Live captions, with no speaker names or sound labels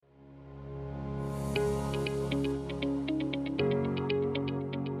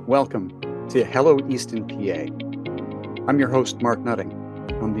Welcome to Hello Easton, PA. I'm your host, Mark Nutting.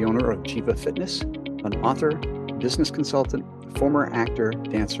 I'm the owner of Jiva Fitness, an author, business consultant, former actor,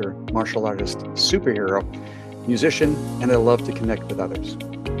 dancer, martial artist, superhero, musician, and I love to connect with others.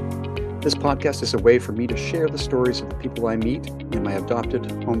 This podcast is a way for me to share the stories of the people I meet in my adopted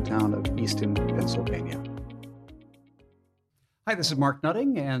hometown of Easton, Pennsylvania. Hi, this is Mark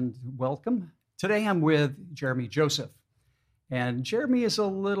Nutting, and welcome. Today I'm with Jeremy Joseph. And Jeremy is a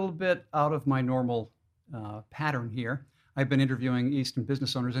little bit out of my normal pattern here. I've been interviewing Easton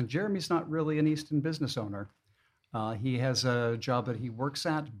business owners, and Jeremy's not really an Easton business owner. He has a job that he works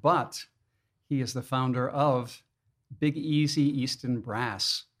at, but he is the founder of Big Easy Easton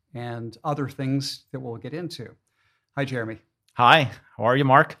Brass and other things that we'll get into. Hi, Jeremy. Hi, how are you,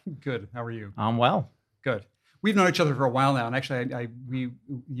 Mark? Good. How are you? I'm well. Good. We've known each other for a while now, and actually,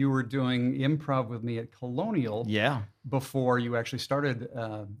 you were doing improv with me at Colonial. Yeah. Before you actually started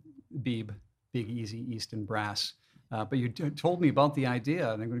BEEB, Big Easy Easton Brass. But you told me about the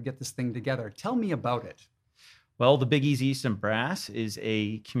idea, and I'm going to get this thing together. Tell me about it. Well, the Big Easy Easton Brass is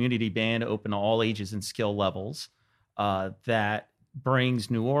a community band open to all ages and skill levels that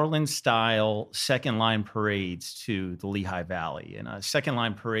brings New Orleans-style second-line parades to the Lehigh Valley. And a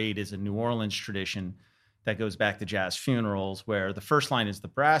second-line parade is a New Orleans tradition that goes back to jazz funerals, where the first line is the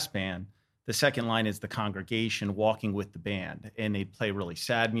brass band, the second line is the congregation walking with the band. And they'd play really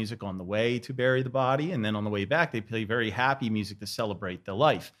sad music on the way to bury the body, and then on the way back, they play very happy music to celebrate the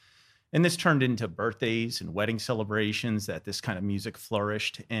life. And this turned into birthdays and wedding celebrations that this kind of music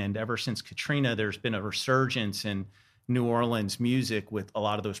flourished. And ever since Katrina, there's been a resurgence in New Orleans music with a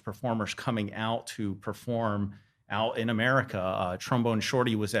lot of those performers coming out to perform out in America. Trombone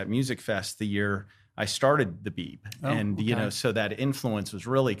Shorty was at Music Fest the year I started the BEEB. So that influence was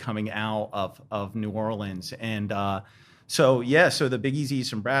really coming out of New Orleans. And so the Big Easy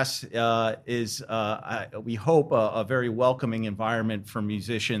Easton Brass is, we hope, a very welcoming environment for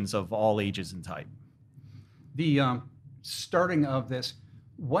musicians of all ages and type. The starting of this,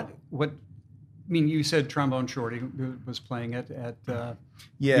 you said Trombone Shorty was playing it at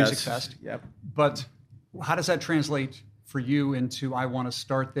Music Fest. Yep. But how does that translate for you into, I want to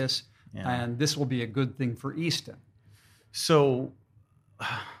start this, and this will be a good thing for Easton? So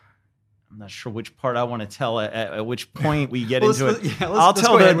I'm not sure which part I want to tell at which point we get into it. I'll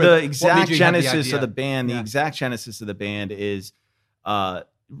tell the exact genesis of the band. The exact genesis of the band is,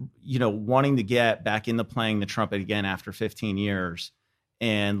 wanting to get back into playing the trumpet again after 15 years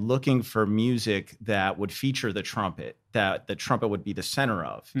and looking for music that would feature the trumpet, that the trumpet would be the center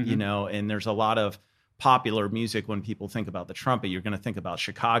of, and there's a lot of popular music. When people think about the trumpet, you're going to think about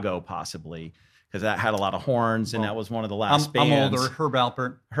Chicago possibly, because that had a lot of horns, and that was one of the last bands. I'm older.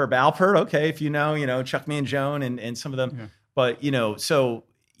 Herb Alpert. Okay, if you know Chuck Me and Joan and some of them. Yeah. But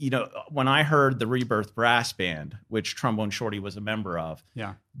when I heard the Rebirth Brass Band, which Trombone Shorty was a member of,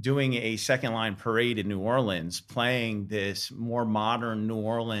 doing a second line parade in New Orleans, playing this more modern New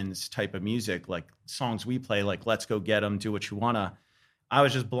Orleans type of music, like songs we play, like Let's Go Get 'Em, Do What You Wanna, I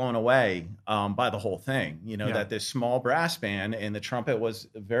was just blown away by the whole thing, that this small brass band and the trumpet was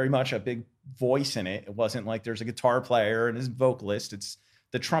very much a big voice in it. It wasn't like there's a guitar player and his vocalist, it's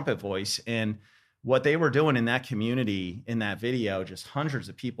the trumpet voice. And what they were doing in that community, in that video, just hundreds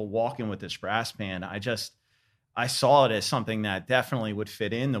of people walking with this brass band, I saw it as something that definitely would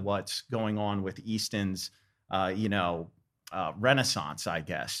fit into what's going on with Easton's, renaissance, I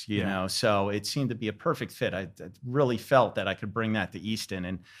guess, so it seemed to be a perfect fit. I really felt that I could bring that to Easton.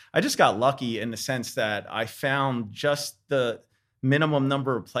 And I just got lucky in the sense that I found just the minimum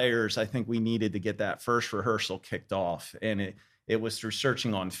number of players I think we needed to get that first rehearsal kicked off. And it was through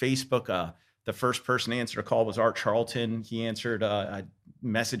searching on Facebook. The first person to answer the call was Art Charlton. He answered, I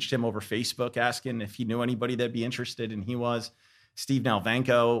messaged him over Facebook asking if he knew anybody that'd be interested. And he was. Steve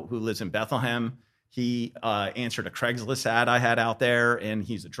Nalvenko, who lives in Bethlehem, he answered a Craigslist ad I had out there, and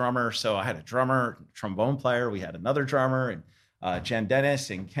he's a drummer. So I had a drummer, trombone player. We had another drummer, and Jen Dennis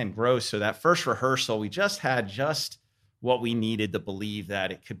and Ken Gross. So that first rehearsal, we just had what we needed to believe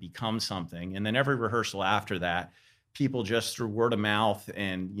that it could become something. And then every rehearsal after that, people just through word of mouth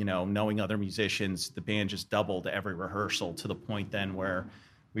and, knowing other musicians, the band just doubled every rehearsal to the point then where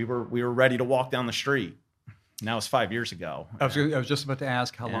we were ready to walk down the street. And that was 5 years ago. I was just about to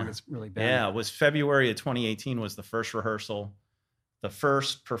ask how long it's really been. Yeah, it was February of 2018 was the first rehearsal. The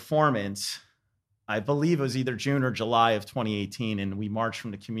first performance, I believe it was either June or July of 2018, and we marched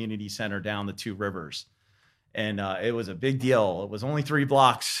from the community center down the Two Rivers. And it was a big deal. It was only 3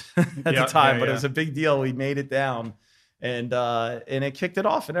 blocks at the time, but it was a big deal. We made it down. And it kicked it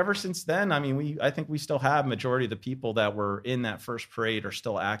off. And ever since then, I mean, I think we still have majority of the people that were in that first parade are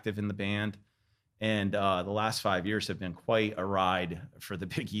still active in the band. And the last 5 years have been quite a ride for the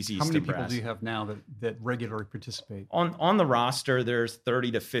Big Easy How Easton many people Brass. do you have now that regularly participate? On the roster, there's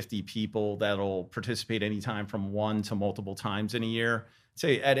 30 to 50 people that'll participate anytime from 1 to multiple times in a year.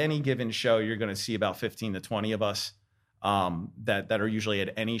 Say at any given show, you're going to see about 15 to 20 of us that are usually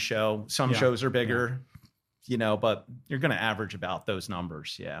at any show. Some shows are bigger, but you're going to average about those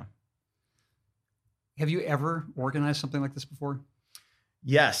numbers. Yeah. Have you ever organized something like this before?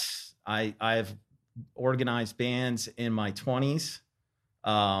 Yes, I've organized bands in my 20s.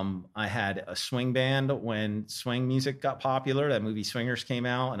 I had a swing band when swing music got popular. That movie Swingers came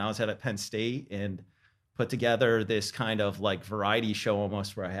out, and I was at Penn State and put together this kind of like variety show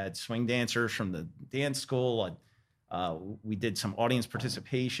almost, where I had swing dancers from the dance school. We did some audience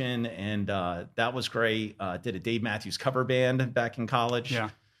participation, and that was great. Did a Dave Matthews cover band back in college. Yeah.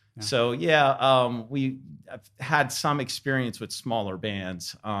 So I've had some experience with smaller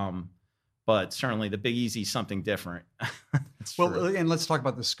bands. But certainly the Big Easy is something different. And let's talk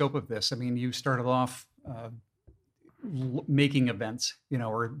about the scope of this. I mean, you started off making events,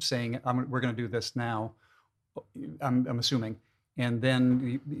 or saying, we're going to do this now, I'm assuming. And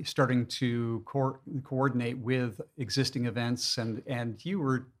then starting to coordinate with existing events. And you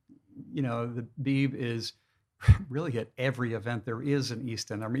were, the BEEB is really at every event there is in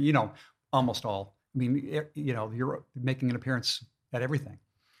Easton. I mean, almost all. I mean, you're making an appearance at everything.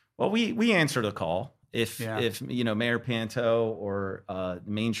 Well, we answer the call. If Mayor Panto or the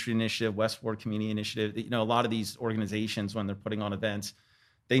Main Street Initiative, West Ward Community Initiative, a lot of these organizations, when they're putting on events,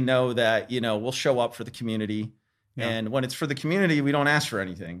 they know that we'll show up for the community. Yeah. And when it's for the community, we don't ask for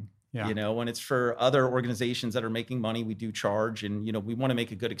anything. Yeah. When it's for other organizations that are making money, we do charge, and we want to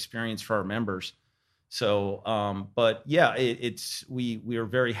make a good experience for our members. So, but yeah, we are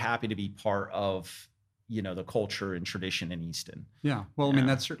very happy to be part of the culture and tradition in Easton. Yeah. Well, I mean,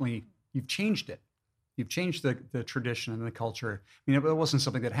 that's certainly, you've changed it. You've changed the tradition and the culture. I mean, it wasn't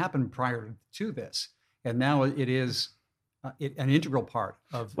something that happened prior to this. And now it is an integral part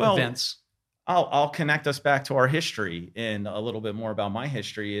of events. I'll connect us back to our history, and a little bit more about my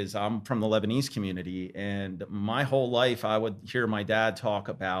history is I'm from the Lebanese community, and my whole life I would hear my dad talk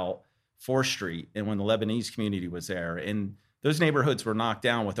about 4th Street and when the Lebanese community was there. And those neighborhoods were knocked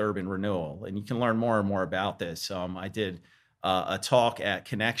down with urban renewal, and you can learn more and more about this. I did a talk at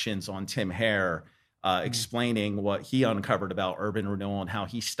Connections on Tim Hare, explaining what he uncovered about urban renewal and how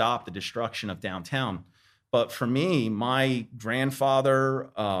he stopped the destruction of downtown. But for me, my grandfather,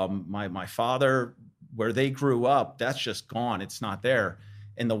 my father, where they grew up, that's just gone. It's not there.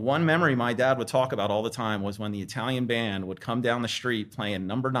 And the one memory my dad would talk about all the time was when the Italian band would come down the street playing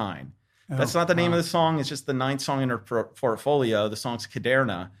Number 9. That's not the name of the song. It's just the 9th song in her portfolio. The song's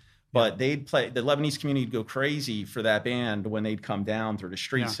Caderna. But they'd play, the Lebanese community would go crazy for that band when they'd come down through the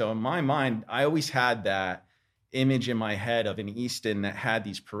street. Yeah. So in my mind, I always had that image in my head of an Easton that had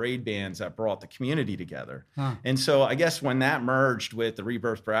these parade bands that brought the community together. Huh. And so I guess when that merged with the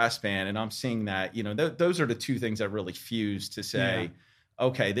Rebirth Brass Band, and I'm seeing that, those are the two things that really fused to say,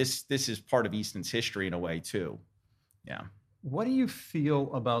 okay, this is part of Easton's history in a way too. Yeah. What do you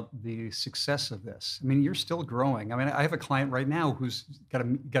feel about the success of this? I mean, you're still growing. I mean, I have a client right now who's got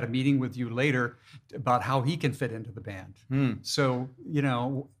a meeting with you later about how he can fit into the band. So,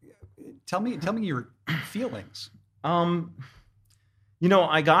 tell me your feelings. I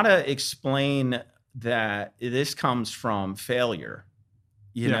gotta explain that this comes from failure.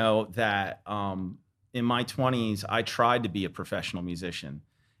 That in my 20s, I tried to be a professional musician.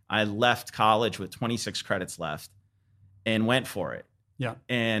 I left college with 26 credits left and went for it. Yeah.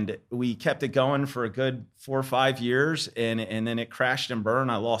 And we kept it going for a good 4 or 5 years, and then it crashed and burned.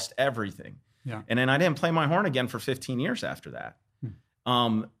 I lost everything. Yeah. And then I didn't play my horn again for 15 years after that.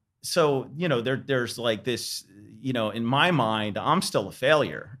 So, there's like this, in my mind, I'm still a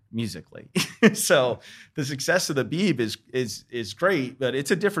failure musically. So the success of the BEEB is great, but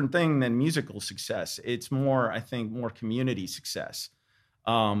it's a different thing than musical success. It's more, I think, more community success.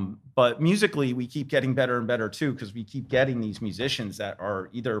 But musically, we keep getting better and better too, because we keep getting these musicians that are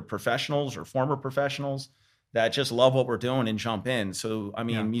either professionals or former professionals that just love what we're doing and jump in. So, I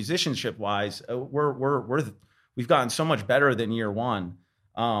mean, musicianship wise, we've gotten so much better than year one.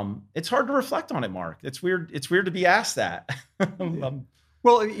 It's hard to reflect on it, Mark. It's weird. It's weird to be asked that. And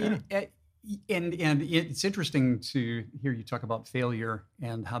it's interesting to hear you talk about failure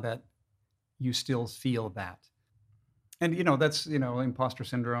and how that you still feel that. And, that's, imposter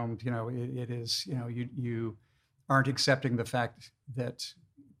syndrome, it is, you aren't accepting the fact that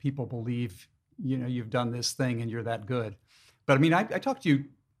people believe you've done this thing and you're that good. But I mean, I talked to you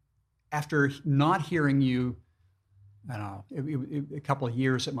after not hearing you, I don't know, a couple of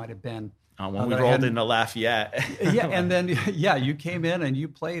years it might have been. When we rolled into Lafayette. Yeah, and then, you came in and you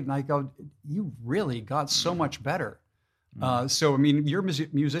played, and I go, you really got so much better. So, I mean, your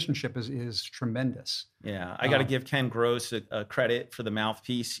musicianship is tremendous. Yeah, I got to give Ken Gross a credit for the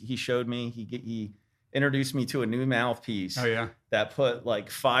mouthpiece he showed me. He introduced me to a new mouthpiece that put like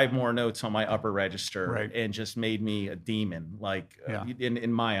 5 more notes on my upper register and just made me a demon, like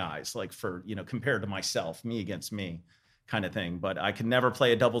in my eyes, like for, compared to myself, me against me kind of thing. But I could never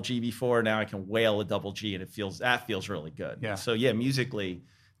play a double G before. Now I can wail a double G, and that feels really good. Yeah. So musically,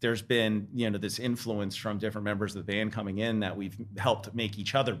 there's been, this influence from different members of the band coming in that we've helped make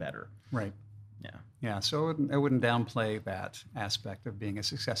each other better. Right. Yeah. Yeah. So I wouldn't downplay that aspect of being a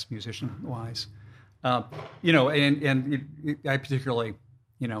success musician wise. I particularly,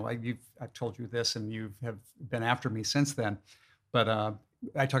 I've told you this, and you have been after me since then, but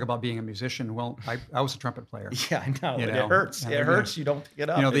I talk about being a musician. Well, I was a trumpet player. Yeah, I know. It hurts. It hurts. You don't pick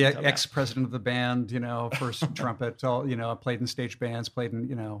it up. The ex-president of the band, first trumpet. I played in stage bands, played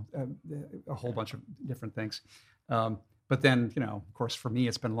in, a whole bunch of different things. But then, of course, for me,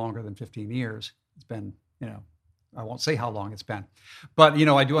 it's been longer than 15 years. It's been, I won't say how long it's been, but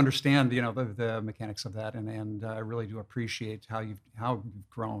I do understand the mechanics of that, and I really do appreciate how you've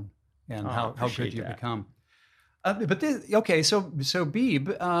grown and how good you've become. So BEEB,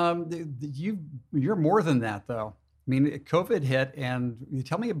 you're more than that, though. I mean, COVID hit, and you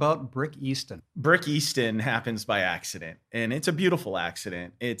tell me about Brick Easton. Brick Easton happens by accident, and it's a beautiful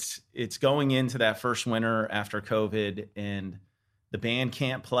accident. It's going into that first winter after COVID, and the band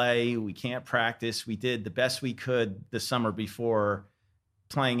can't play. We can't practice. We did the best we could the summer before,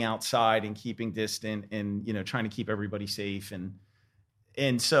 playing outside and keeping distant, and trying to keep everybody safe.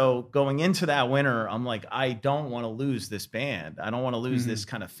 And so going into that winter, I'm like, I don't want to lose this band. I don't want to lose this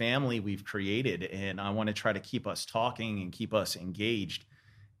kind of family we've created. And I want to try to keep us talking and keep us engaged.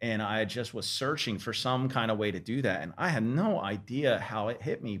 And I just was searching for some kind of way to do that. And I had no idea how it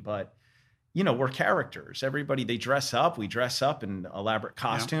hit me. But, we're characters. Everybody, they dress up. We dress up in elaborate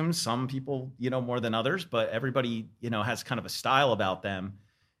costumes. Yeah. Some people, more than others. But everybody, has kind of a style about them.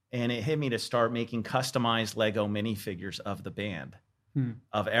 And it hit me to start making customized Lego minifigures of the band.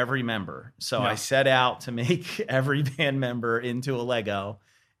 Of every member. So I set out to make every band member into a Lego,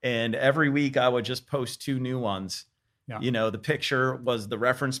 and every week I would just post 2 new ones. Yeah. The picture was the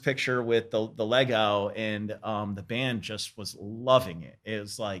reference picture with the Lego, and the band just was loving it.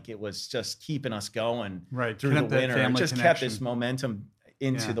 It was just keeping us going through the winter. It just kept this momentum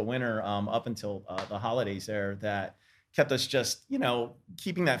into the winter up until the holidays there, that kept us just,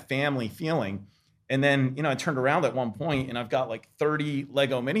 keeping that family feeling. And then, I turned around at one point, and I've got like 30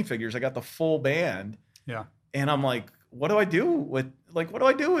 Lego minifigures. I got the full band. Yeah. And I'm like, what do I do with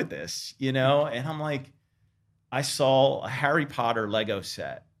this? And I'm like, I saw a Harry Potter Lego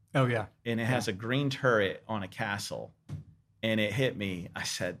set. Oh, yeah. And it has a green turret on a castle. And it hit me. I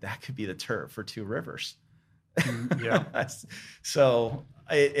said, that could be the turret for Two Rivers. Yeah. So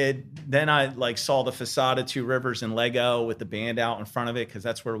then I saw the facade of Two Rivers in Lego with the band out in front of it, because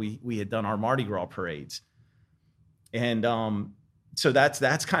that's where we had done our Mardi Gras parades. And so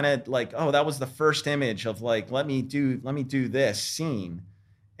that's kind of like, that was the first image of like, let me do this scene.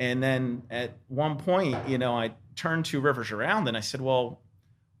 And then at one point, I turned Two Rivers around and I said, well,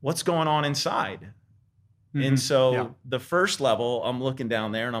 what's going on inside? Mm-hmm. And so the first level, I'm looking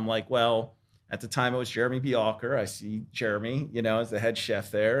down there and I'm like, well, at the time, it was Jeremy Bialker. I see Jeremy, as the head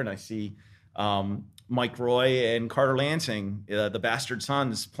chef there. And I see Mike Roy and Carter Lansing, the Bastard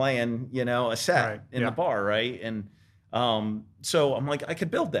Sons, playing, a set in the bar, right? And so I'm like, I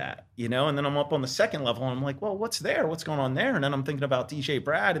could build that, And then I'm up on the second level, and I'm like, well, what's there? What's going on there? And then I'm thinking about DJ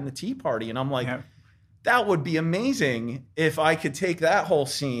Brad and the Tea Party. And I'm like, that would be amazing if I could take that whole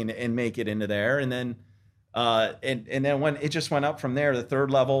scene and make it into there. And then and then when it just went up from there, the third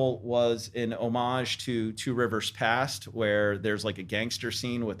level was an homage to Two Rivers Past, where there's like a gangster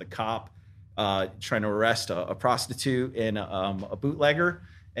scene with a cop trying to arrest a prostitute and a bootlegger.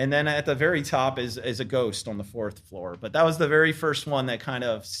 And then at the very top is a ghost on the 4th floor. But that was the very first one that kind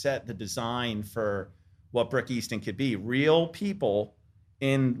of set the design for what Brick Easton could be. Real people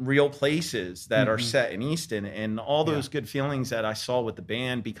in real places that are set in Easton. And all those good feelings that I saw with the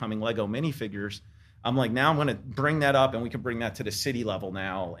band becoming Lego minifigures, I'm like, now I'm going to bring that up, and we can bring that to the city level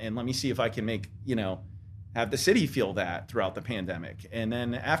now. And let me see if I can make, have the city feel that throughout the pandemic. And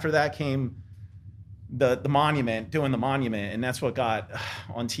then after that came the monument, doing the monument. And that's what got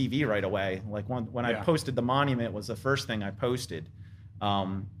on TV right away. Like when I posted the monument was the first thing I posted.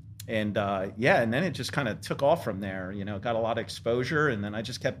 And and then it just kind of took off from there. Got a lot of exposure, and then I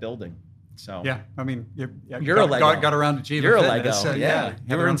just kept building. So yeah, I mean, you're a Lego. Got around to Jiva. You're a Fitness. Lego. Yeah,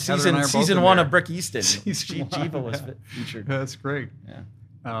 you were in season one of Brick Easton. Jiva was featured. That's great.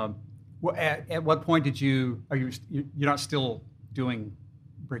 Yeah. Well, at what point did you're not still doing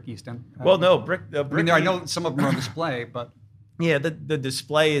Brick Easton? Well, no, Brick. I mean, I know some of them are on display, but yeah, the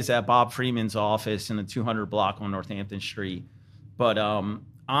display is at Bob Freeman's office in the 200 block on Northampton Street. But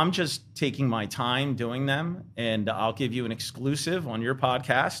I'm just taking my time doing them, and I'll give you an exclusive on your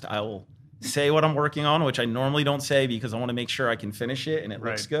podcast. I will say what I'm working on, which I normally don't say because I want to make sure I can finish it and it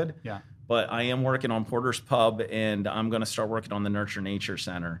looks good. Yeah. But I am working on Porter's Pub, and I'm going to start working on the Nurture Nature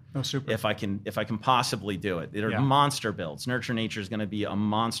Center. Oh, super! If I can possibly do it. They're monster builds. Nurture Nature is going to be a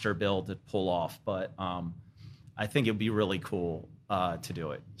monster build to pull off, but I think it'd be really cool to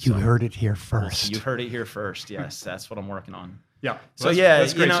do it. You heard it here first. You heard it here first. Yes, that's what I'm working on. Yeah. So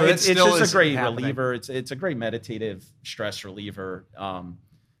that's great. So it's just a great happening. reliever. It's a great meditative stress reliever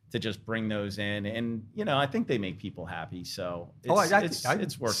to just bring those in, and I think they make people happy. So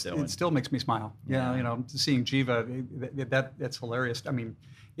it's worth doing. It still makes me smile. Yeah, seeing Jiva, that's hilarious. I mean,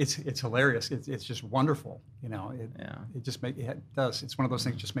 it's hilarious. It's just wonderful. It just it does. It's one of those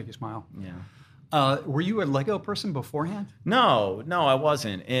things that just make you smile. Yeah. Were you a Lego person beforehand? No, I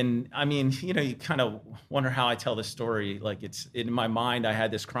wasn't. And I mean, you kind of wonder how I tell this story. Like, it's in my mind, I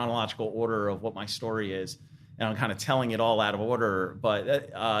had this chronological order of what my story is, and I'm kind of telling it all out of order. But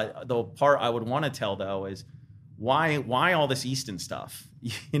the part I would want to tell, though, is why all this Easton stuff?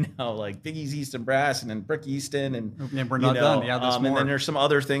 Like Biggie's Easton Brass, and then Brick Easton, and we're not done. Yeah, there's more. And then there's some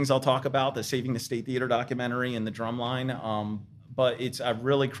other things I'll talk about: the Saving the State Theater documentary and the Drumline. But I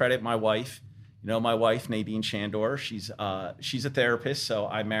really credit my wife. My wife, Nadine Shandor, she's a therapist, so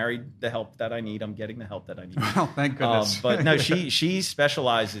I married the help that I need. I'm getting the help that I need. Oh, thank goodness. But no, she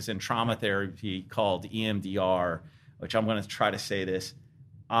specializes in trauma therapy called EMDR, which I'm going to try to say this: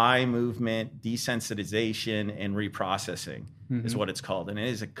 eye movement desensitization and reprocessing is what it's called, and it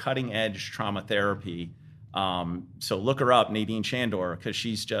is a cutting edge trauma therapy. So look her up, Nadine Shandor, because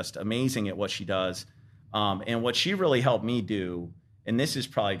she's just amazing at what she does, and what she really helped me do. And this is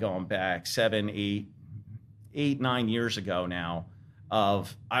probably going back 7, 8, 9 years ago now,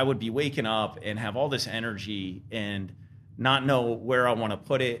 I would be waking up and have all this energy and not know where I want to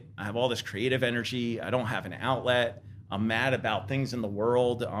put it. I have all this creative energy. I don't have an outlet. I'm mad about things in the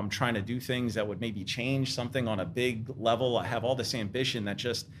world. I'm trying to do things that would maybe change something on a big level. I have all this ambition that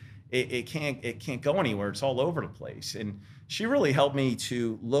just, it can't go anywhere. It's all over the place. And she really helped me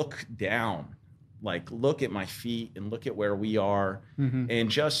to look down. Like, look at my feet and look at where we are. And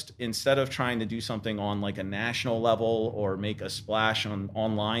just instead of trying to do something on like a national level or make a splash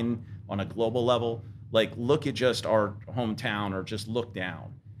online on a global level, like look at just our hometown or just look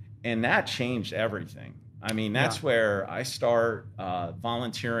down. And that changed everything. I mean, that's where I start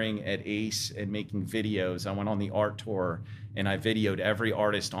volunteering at ACE and making videos. I went on the art tour and I videoed every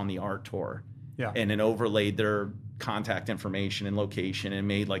artist on the art tour and then overlaid their contact information and location and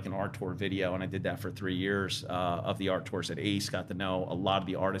made like an art tour video. And I did that for 3 years of the art tours at ACE, got to know a lot of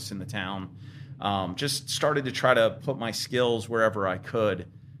the artists in the town. Just started to try to put my skills wherever I could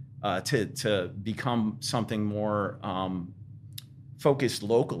to become something more focused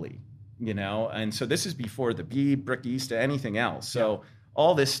locally, and so this is before the BEEB, Brick East, anything else. So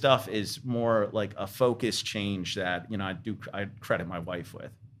all this stuff is more like a focus change that, I credit my wife with.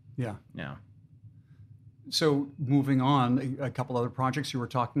 Yeah. Yeah. So moving on, a couple other projects you were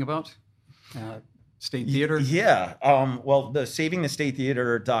talking about, State Theater. Yeah. Well, the Saving the State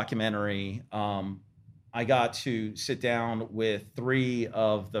Theater documentary, I got to sit down with 3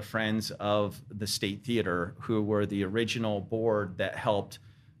 of the friends of the State Theater who were the original board that helped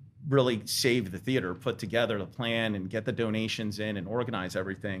really save the theater, put together the plan and get the donations in and organize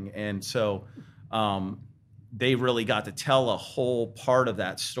everything. And so they really got to tell a whole part of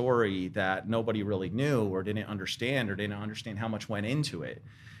that story that nobody really knew or didn't understand how much went into it.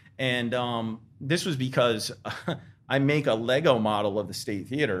 And this was because I make a Lego model of the State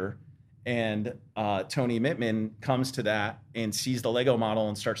Theater, and Tony Mittman comes to that and sees the Lego model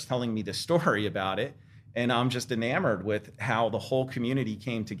and starts telling me the story about it. And I'm just enamored with how the whole community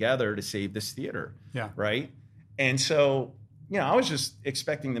came together to save this theater. Yeah. Right. And so, I was just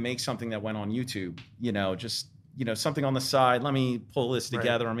expecting to make something that went on YouTube, something on the side. Let me pull this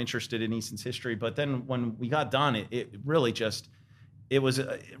together. Right. I'm interested in Easton's history. But then when we got done, it really just, it was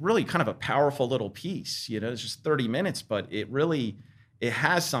really kind of a powerful little piece. It's just 30 minutes, but it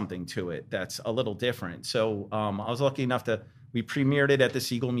has something to it that's a little different. So I was lucky enough we premiered it at the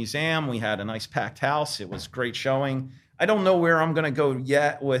Siegel Museum. We had a nice packed house. It was great showing. I don't know where I'm going to go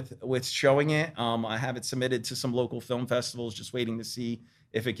yet with showing it. I have it submitted to some local film festivals, just waiting to see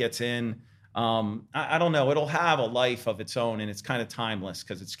if it gets in. I don't know. It'll have a life of its own, and it's kind of timeless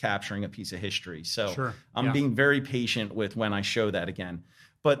because it's capturing a piece of history. So Sure. I'm being very patient with when I show that again.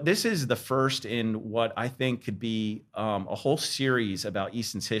 But this is the first in what I think could be a whole series about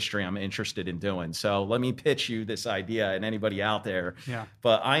Easton's history I'm interested in doing. So let me pitch you this idea and anybody out there. Yeah.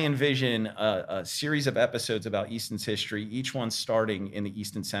 But I envision a series of episodes about Easton's history, each one starting in the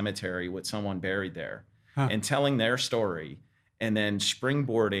Easton Cemetery with someone buried there and telling their story, and then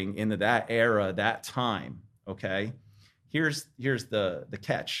springboarding into that era, that time. Okay. Here's the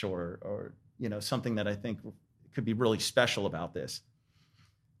catch, or something that I think could be really special about this.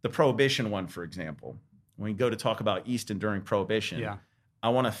 The Prohibition one, for example, when we go to talk about Easton during Prohibition, I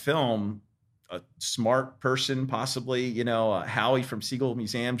want to film a smart person, possibly, Howie from Siegel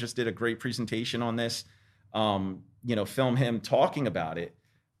Museum just did a great presentation on this, film him talking about it,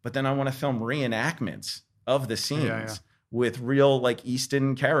 but then I want to film reenactments of the scenes with real like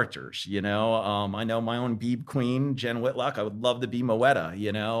Easton characters, I know my own BEEB queen, Jen Whitlock. I would love to be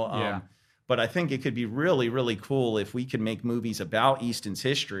Moetta, But I think it could be really, really cool if we could make movies about Easton's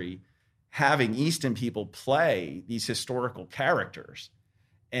history, having Easton people play these historical characters,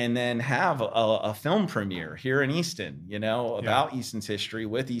 and then have a film premiere here in Easton, about Easton's history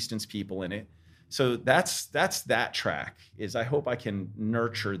with Easton's people in it. So that's that track. Is I hope I can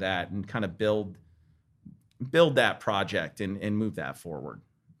nurture that and kind of build that project and move that forward.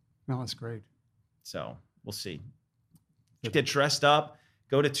 No, that's great. So we'll see. Get dressed up.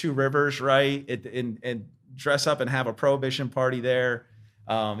 Go to Two Rivers, right, and dress up and have a Prohibition party there.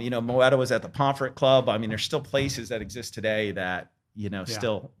 Moetta was at the Pomfret Club. I mean, there's still places that exist today that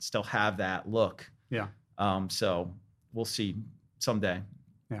still have that look. Yeah. So we'll see someday.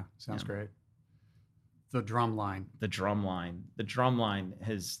 Yeah, sounds great. The drum line. The drum line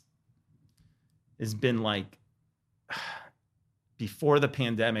has been like. Before the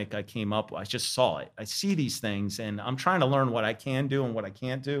pandemic, I just saw it. I see these things, and I'm trying to learn what I can do and what I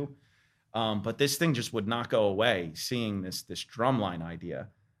can't do. But this thing just would not go away, seeing this drumline idea.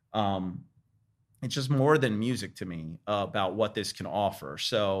 It's just more than music to me about what this can offer.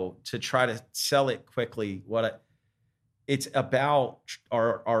 So to try to sell it quickly, it's about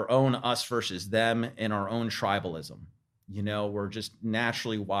our own us versus them and our own tribalism. We're just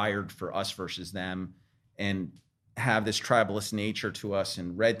naturally wired for us versus them, and have this tribalist nature to us,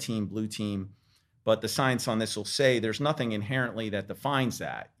 and red team, blue team. But the science on this will say there's nothing inherently that defines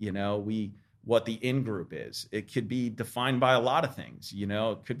that. What the in-group is. It could be defined by a lot of things.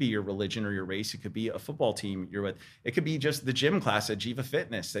 It could be your religion or your race. It could be a football team you're with. It could be just the gym class at Jiva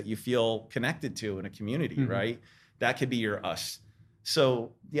Fitness that you feel connected to in a community, right? That could be your us.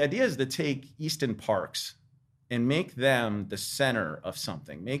 So the idea is to take Easton parks and make them the center of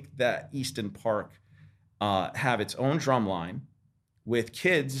something. Make that Easton Park have its own drum line with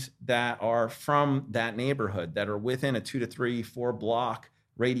kids that are from that neighborhood, that are within a 2 to 3, 4 block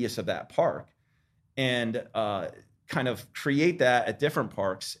radius of that park, and kind of create that at different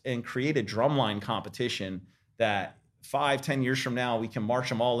parks and create a drumline competition that 5-10 years from now, we can march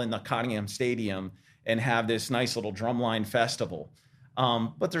them all in the Cottingham Stadium and have this nice little drumline festival.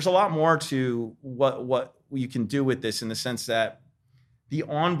 But there's a lot more to what you can do with this, in the sense that the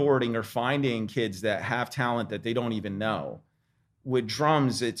onboarding or finding kids that have talent that they don't even know. With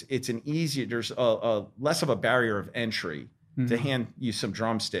drums, there's a less of a barrier of entry to hand you some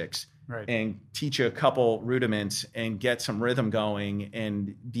drumsticks and teach you a couple rudiments and get some rhythm going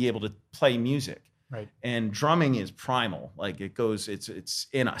and be able to play music. Right. And drumming is primal. Like it's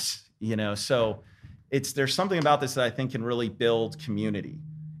in us, so there's something about this that I think can really build community.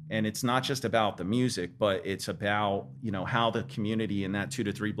 And it's not just about the music, but it's about, how the community in that 2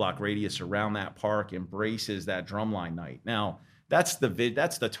 to 3 block radius around that park embraces that drumline night. Now, that's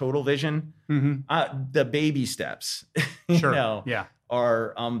the total vision. The baby steps,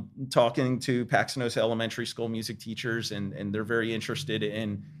 are talking to Paxnos Elementary School music teachers, and they're very interested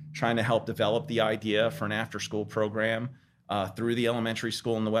in trying to help develop the idea for an after-school program through the elementary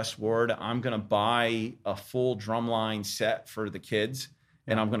school in the West Ward. I'm going to buy a full drumline set for the kids.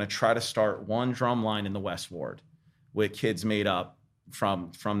 And I'm going to try to start one drum line in the West Ward with kids made up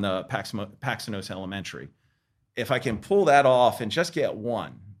from the Paxnos Elementary. If I can pull that off and just get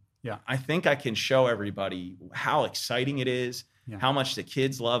one, I think I can show everybody how exciting it is, how much the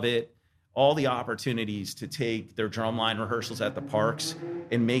kids love it, all the opportunities to take their drumline rehearsals at the parks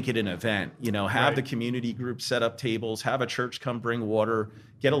and make it an event. Have the community group set up tables, have a church come bring water,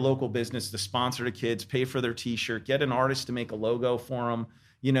 get a local business to sponsor the kids, pay for their T-shirt, get an artist to make a logo for them,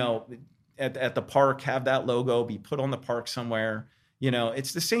 at the park, have that logo be put on the park somewhere.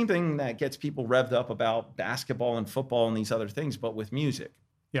 It's the same thing that gets people revved up about basketball and football and these other things, but with music.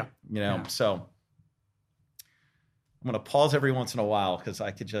 Yeah. So I'm going to pause every once in a while because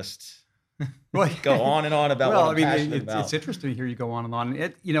I could just go on and on about what I'm passionate about. It's interesting to hear you go on and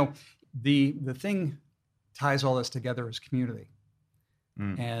on. The thing ties all this together is community.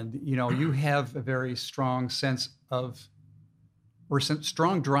 And, you have a very strong sense of, or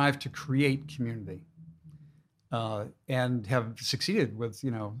strong drive to create community, and have succeeded with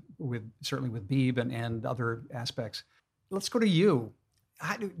certainly with BEEB and other aspects. Let's go to you.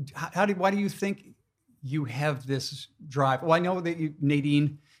 Why do you think you have this drive? Well, I know that you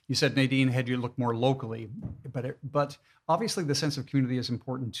said Nadine had you look more locally, but obviously the sense of community is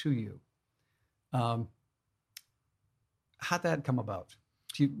important to you. How'd that come about?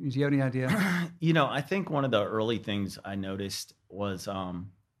 Do you have any idea? I think one of the early things I noticed was, and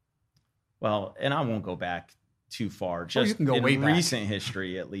I won't go back too far, just you can go way back. Recent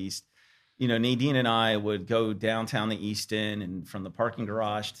history at least. Nadine and I would go downtown to Easton, and from the parking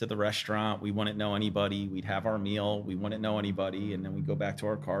garage to the restaurant, we wouldn't know anybody. We'd have our meal, we wouldn't know anybody, and then we'd go back to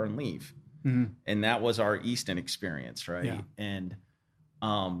our car and leave. Mm-hmm. And that was our Easton experience, right? Yeah. And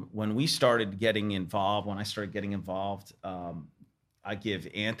when I started getting involved, I give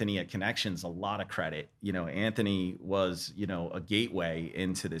Anthony at Connections a lot of credit. Anthony was, a gateway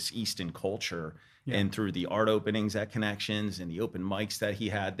into this Easton culture. Yeah. And through the art openings at Connections and the open mics that he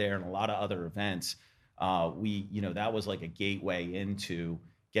had there and a lot of other events, that was like a gateway into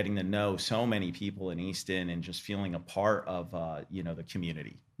getting to know so many people in Easton and just feeling a part of, the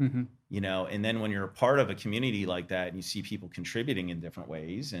community. Mm-hmm. And then when you're a part of a community like that and you see people contributing in different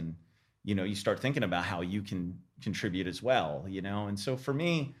ways, and you start thinking about how you can contribute as well, And so for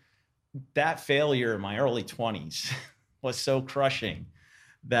me, that failure in my early 20s was so crushing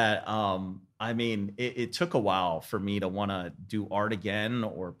that, it took a while for me to want to do art again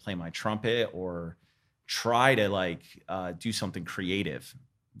or play my trumpet or try to do something creative.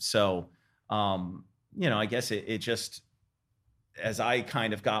 So, I guess it just, as I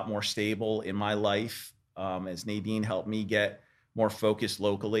kind of got more stable in my life, as Nadine helped me get more focused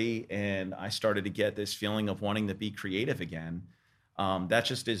locally, and I started to get this feeling of wanting to be creative again. That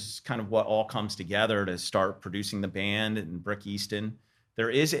just is kind of what all comes together to start producing the band and Brick Easton. There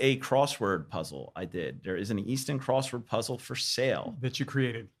is a crossword puzzle I did. There is an Easton crossword puzzle for sale. That you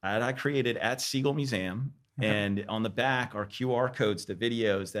created. That I created at Siegel Museum. Okay. And on the back are QR codes to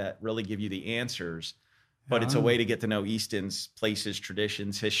videos that really give you the answers. But it's a way to get to know Easton's places,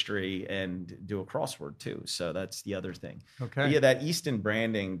 traditions, history, and do a crossword too. So that's the other thing. Okay. But yeah, that Easton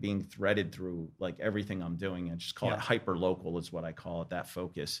branding being threaded through everything I'm doing. I just call it hyper local is what I call it, that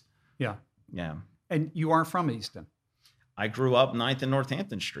focus. Yeah. Yeah. And you are from Easton? I grew up 9th and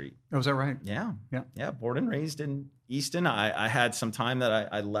Northampton Street. Oh, is that right? Yeah. Born and raised in Easton. I had some time that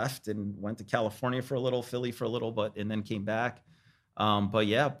I left and went to California for a little, Philly for a little, and then came back. But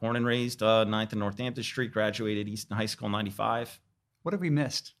yeah, born and raised 9th and Northampton Street, graduated Easton High School in 95. What have we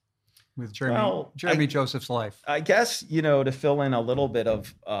missed with Jeremy Joseph's life? I guess, to fill in a little bit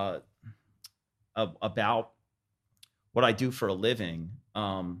of about what I do for a living.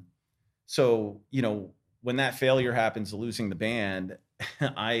 So, when that failure happens, losing the band,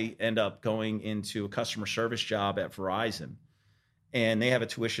 I end up going into a customer service job at Verizon. And they have a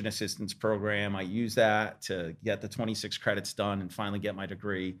tuition assistance program. I use that to get the 26 credits done and finally get my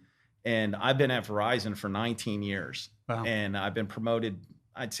degree. And I've been at Verizon for 19 years. Wow. And I've been promoted,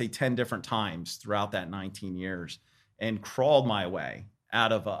 I'd say 10 different times throughout that 19 years and crawled my way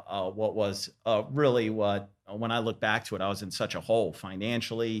out of what was really when I look back to it, I was in such a hole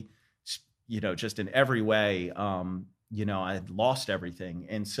financially, just in every way. I had lost everything.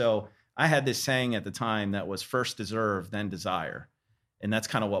 And so I had this saying at the time that was first deserve, then desire. And that's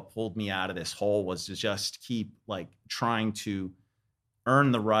kind of what pulled me out of this hole, was to just keep trying to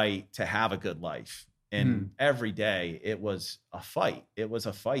earn the right to have a good life. And every day it was a fight. It was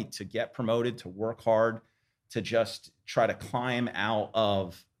a fight to get promoted, to work hard, to just try to climb out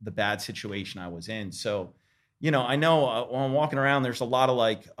of the bad situation I was in. So, I know when I'm walking around, there's a lot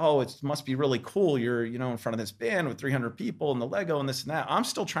of it must be really cool. You're, in front of this band with 300 people and the Lego and this and that. I'm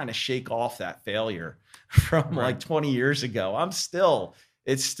still trying to shake off that failure from 20 years ago.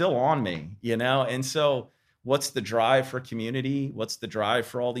 It's still on me, And so what's the drive for community? What's the drive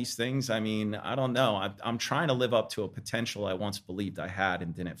for all these things? I mean, I don't know. I'm trying to live up to a potential I once believed I had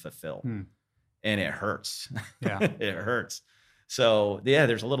and didn't fulfill. And it hurts. Yeah, it hurts. So yeah,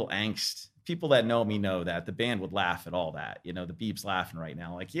 there's a little angst. People that know me know that the band would laugh at all that. The BEEB's laughing right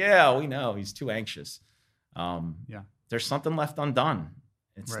now. Yeah, we know he's too anxious. There's something left undone.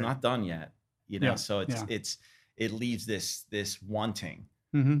 It's Right. not done yet, you know. Yeah. So Yeah. it leaves this wanting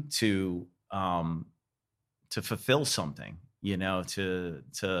Mm-hmm. to fulfill something, you know,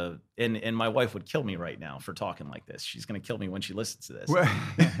 and my wife would kill me right now for talking like this. She's going to kill me when she listens to this.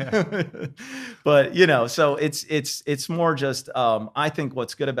 But, you know, so it's more just, I think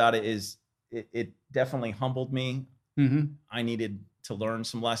what's good about it is it definitely humbled me. Mm-hmm. I needed to learn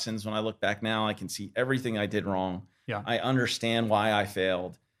some lessons. When I look back now, I can see everything I did wrong. Yeah. I understand why I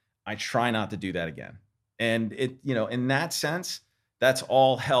failed. I try not to do that again. And it, you know, in that sense, that's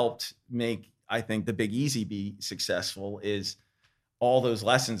all helped make, I think, the Big Easy be successful. Is all those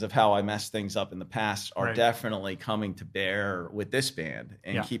lessons of how I messed things up in the past are Right. definitely coming to bear with this band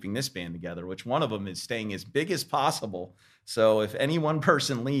and Yeah. keeping this band together, which one of them is staying as big as possible. So if any one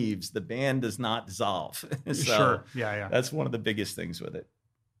person leaves, the band does not dissolve. So Sure. Yeah. Yeah. that's one of the biggest things with it.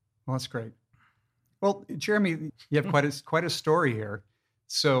 Well, that's great. Well, Jeremy, you have quite a story here.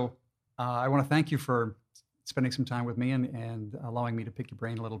 So I want to thank you for spending some time with me and allowing me to pick your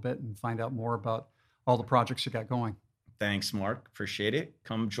brain a little bit and find out more about all the projects you got going. Thanks, Mark. Appreciate it.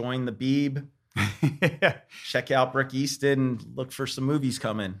 Come join the BEEB. Yeah. Check out Brick Easton. Look for some movies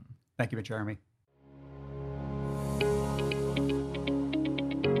coming. Thank you, Jeremy.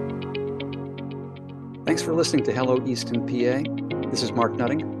 Thanks for listening to Hello Easton, PA. This is Mark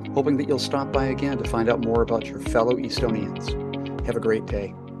Nutting, hoping that you'll stop by again to find out more about your fellow Eastonians. Have a great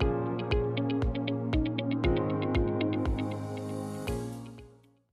day.